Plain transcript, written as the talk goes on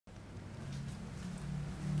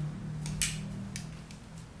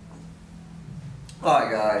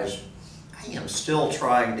Hi guys, I am still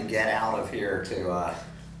trying to get out of here to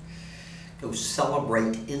go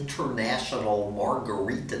celebrate International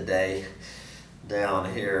Margarita Day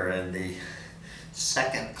down here in the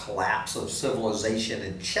second collapse of civilization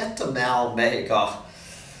in Chetumal, Mexico.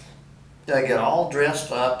 I get all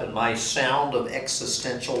dressed up in my Sound of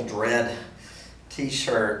Existential Dread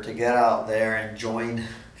t-shirt to get out there and join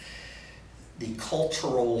the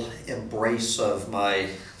cultural embrace of my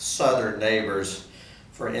southern neighbors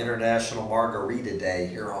for International Margarita Day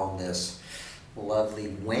here on this lovely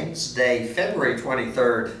Wednesday, February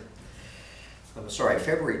 22nd,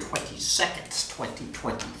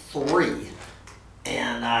 2023.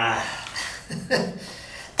 And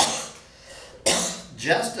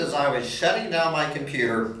just as I was shutting down my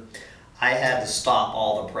computer, I had to stop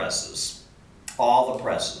all the presses.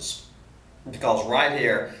 Because right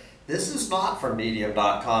here, this is not from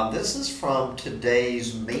Medium.com. This is from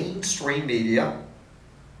today's mainstream media,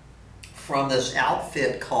 from this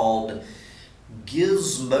outfit called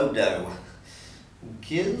Gizmodo.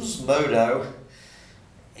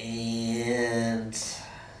 And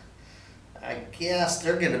I guess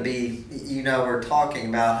they're going to be, we're talking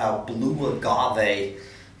about how blue agave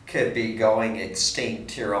could be going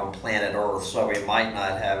extinct here on planet Earth, so we might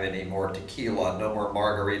not have any more tequila, no more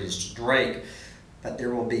margaritas to drink. But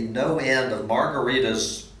there will be no end of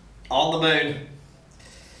margaritas on the moon.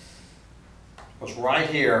 It was right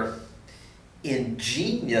here.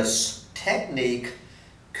 Ingenious technique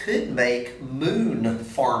could make moon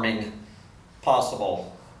farming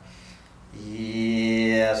possible.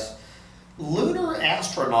 Yes. Lunar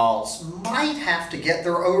astronauts might have to get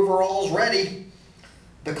their overalls ready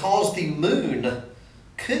because the moon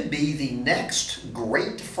could be the next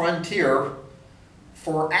great frontier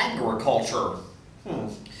for agriculture.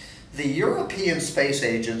 The European Space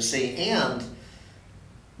Agency and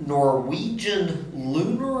Norwegian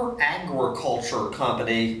lunar agriculture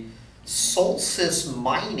company Solstice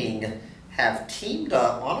Mining have teamed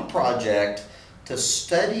up on a project to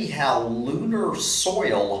study how lunar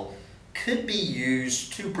soil could be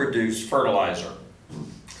used to produce fertilizer.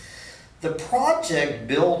 The project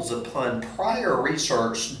builds upon prior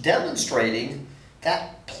research demonstrating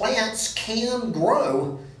that plants can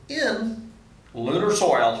grow in lunar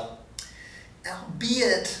soil,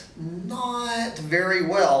 albeit not very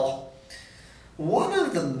well. One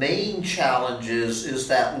of the main challenges is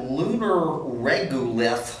that lunar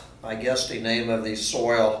regolith, I guess the name of the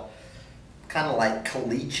soil, kind of like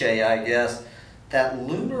caliche, I guess, that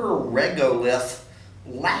lunar regolith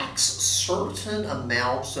lacks certain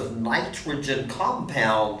amounts of nitrogen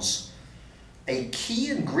compounds, a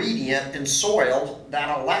key ingredient in soil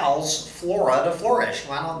that allows flora to flourish.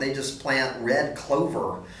 Why don't they just plant red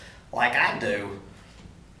clover like I do?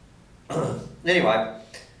 Anyway,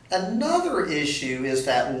 another issue is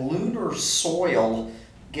that lunar soil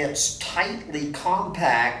gets tightly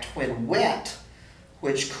compact when wet,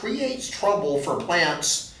 which creates trouble for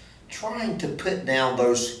plants trying to put down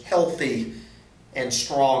those healthy and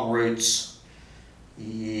strong roots.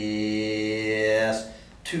 Yes.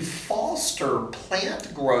 To foster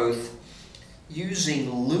plant growth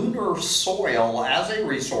using lunar soil as a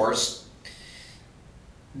resource,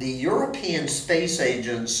 the European Space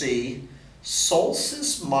Agency,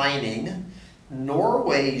 Solstice Mining,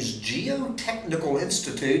 Norway's Geotechnical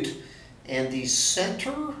Institute, and the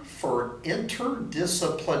Center for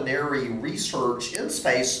Interdisciplinary Research in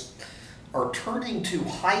Space are turning to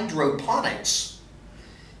hydroponics,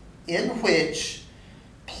 in which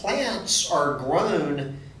plants are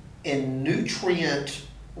grown in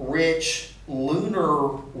nutrient-rich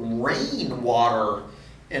lunar rainwater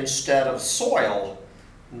instead of soil.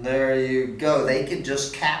 And there you go. They could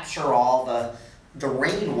just capture all the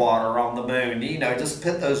rainwater on the moon. Just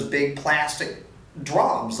put those big plastic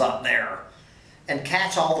drums up there and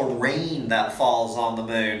catch all the rain that falls on the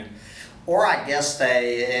moon. Or I guess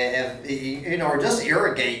or just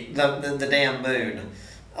irrigate the damn moon.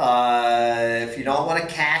 If you don't want to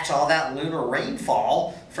catch all that lunar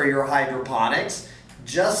rainfall for your hydroponics,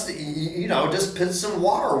 just put some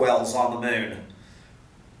water wells on the moon.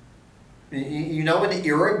 And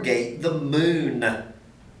irrigate the moon.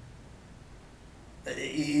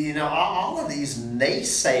 All of these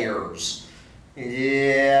naysayers.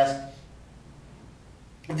 Yeah.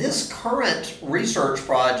 This current research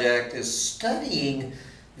project is studying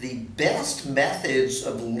the best methods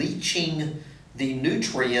of leaching the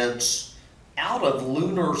nutrients out of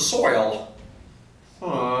lunar soil.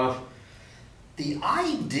 The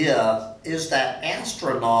idea is that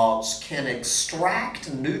astronauts can extract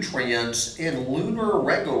nutrients in lunar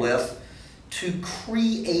regolith to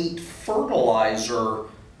create fertilizer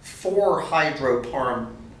for hydroponic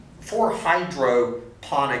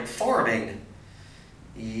farming.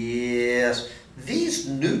 Yes, these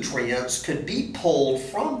nutrients could be pulled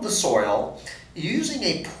from the soil using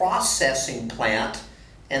a processing plant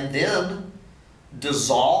and then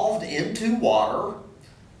dissolved into water,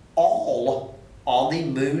 all on the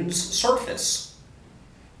moon's surface.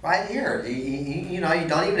 Right here, you know, you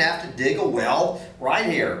don't even have to dig a well. Right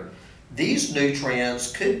here, these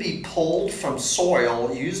nutrients could be pulled from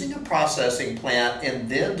soil using a processing plant and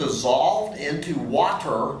then dissolved into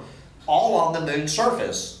water, all on the moon's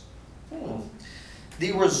surface.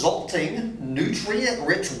 The resulting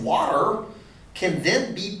nutrient-rich water can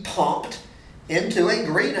then be pumped into a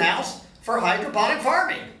greenhouse for hydroponic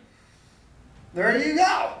farming. There you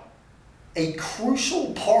go. A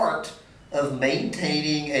crucial part of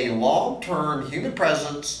maintaining a long-term human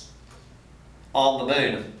presence on the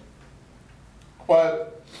moon. Quote,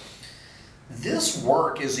 this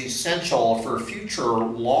work is essential for future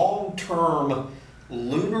long-term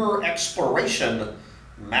lunar exploration,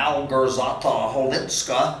 Malgorzata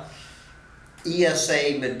Holinska,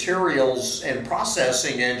 ESA Materials and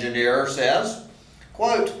Processing Engineer, says,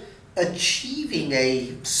 quote, achieving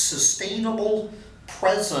a sustainable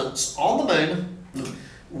presence on the moon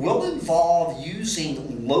will involve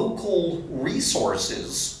using local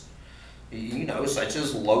resources, you know, such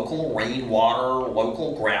as local rainwater,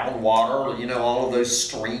 local groundwater, you know, all of those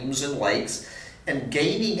streams and lakes, and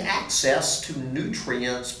gaining access to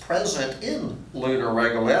nutrients present in lunar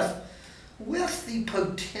regolith with the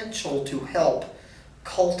potential to help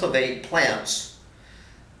cultivate plants.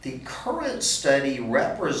 The current study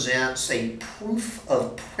represents a proof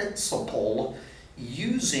of principle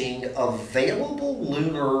using available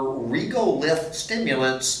lunar regolith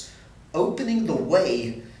stimulants, opening the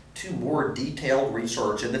way to more detailed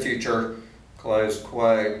research in the future, close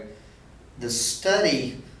quote. The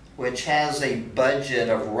study, which has a budget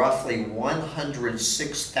of roughly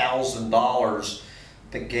 $106,000,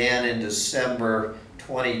 began in December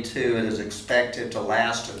 22 and is expected to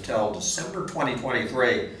last until December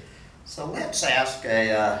 2023. So let's ask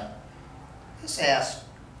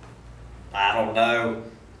I don't know,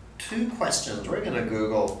 2 questions. We're going to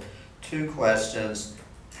Google 2 questions.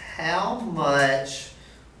 How much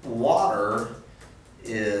water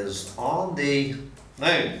is on the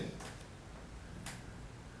moon?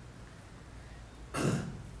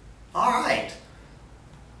 All right,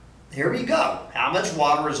 here we go. How much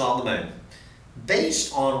water is on the moon?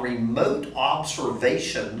 Based on remote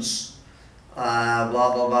observations,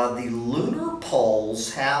 the lunar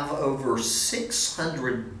poles have over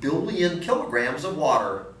 600 billion kilograms of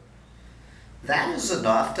water. That is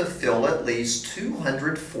enough to fill at least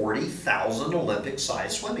 240,000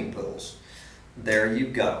 Olympic-sized swimming pools. There you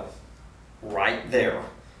go, right there.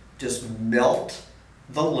 Just melt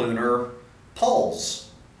the lunar poles.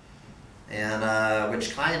 And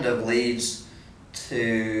which kind of leads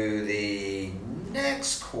to the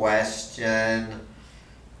next question.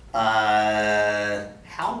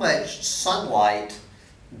 How much sunlight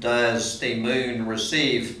does the moon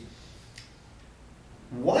receive?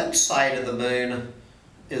 One side of the moon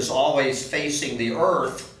is always facing the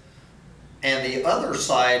Earth, and the other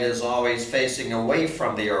side is always facing away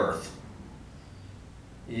from the Earth.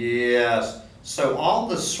 Yes, so on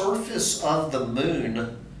the surface of the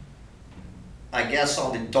moon, I guess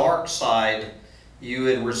on the dark side, you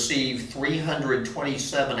would receive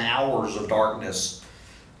 327 hours of darkness,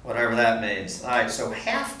 whatever that means. All right, so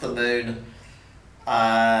half the moon,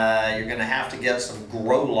 you're going to have to get some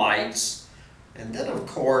grow lights. And then, of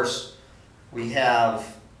course, we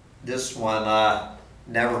have this one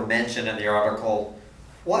never mentioned in the article.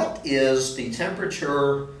 What is the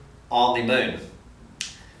temperature on the moon?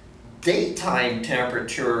 Daytime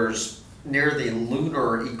temperatures near the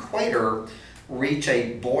lunar equator reach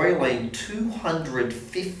a boiling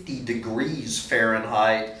 250 degrees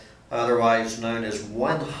Fahrenheit, otherwise known as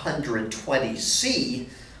 120 C,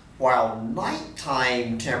 while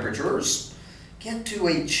nighttime temperatures get to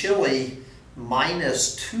a chilly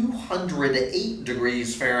minus 208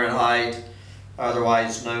 degrees Fahrenheit,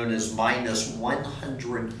 otherwise known as minus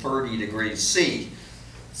 130 degrees C.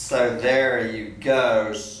 So there you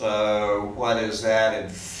go. So what is that in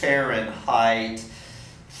Fahrenheit?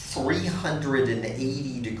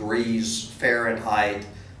 380 degrees Fahrenheit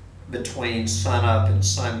between sunup and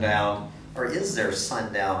sundown. Or is there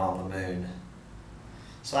sundown on the moon?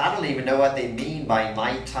 So I don't even know what they mean by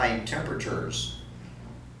nighttime temperatures.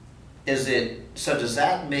 So does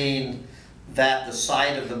that mean that the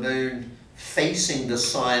side of the moon facing the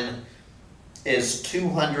sun is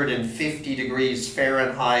 250 degrees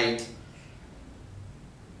Fahrenheit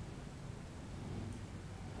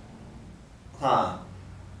Huh.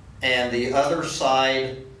 And the other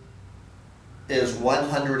side is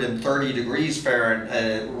 130 degrees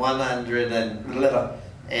Fahrenheit,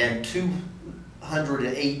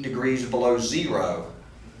 208 degrees below zero.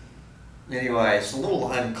 Anyway, it's a little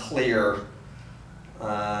unclear.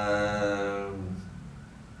 But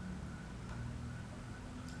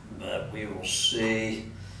we will see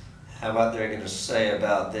what they're going to say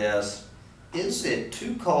about this. Is it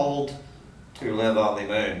too cold to live on the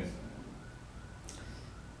moon?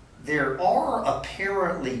 There are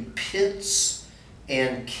apparently pits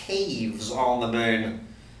and caves on the moon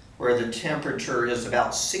where the temperature is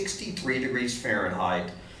about 63 degrees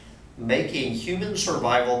Fahrenheit, making human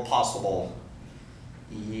survival possible.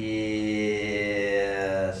 Yes.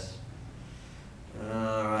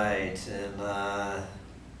 All right, and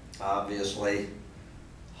obviously,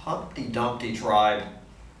 Humpty Dumpty tribe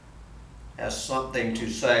has something to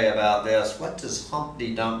say about this. What does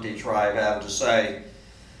Humpty Dumpty tribe have to say?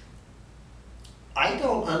 I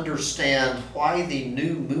don't understand why the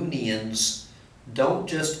New Moonians don't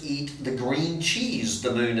just eat the green cheese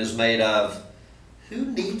the moon is made of. Who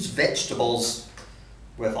needs vegetables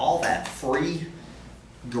with all that free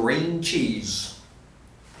green cheese?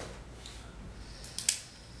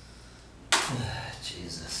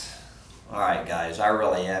 Jesus. All right, guys, I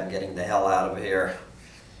really am getting the hell out of here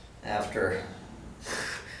after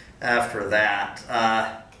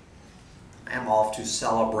that. I'm off to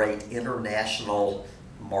celebrate International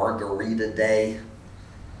Margarita Day.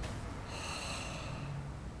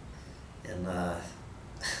 And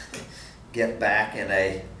get back in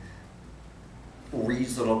a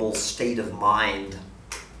reasonable state of mind.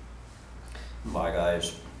 Bye,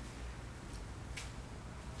 guys.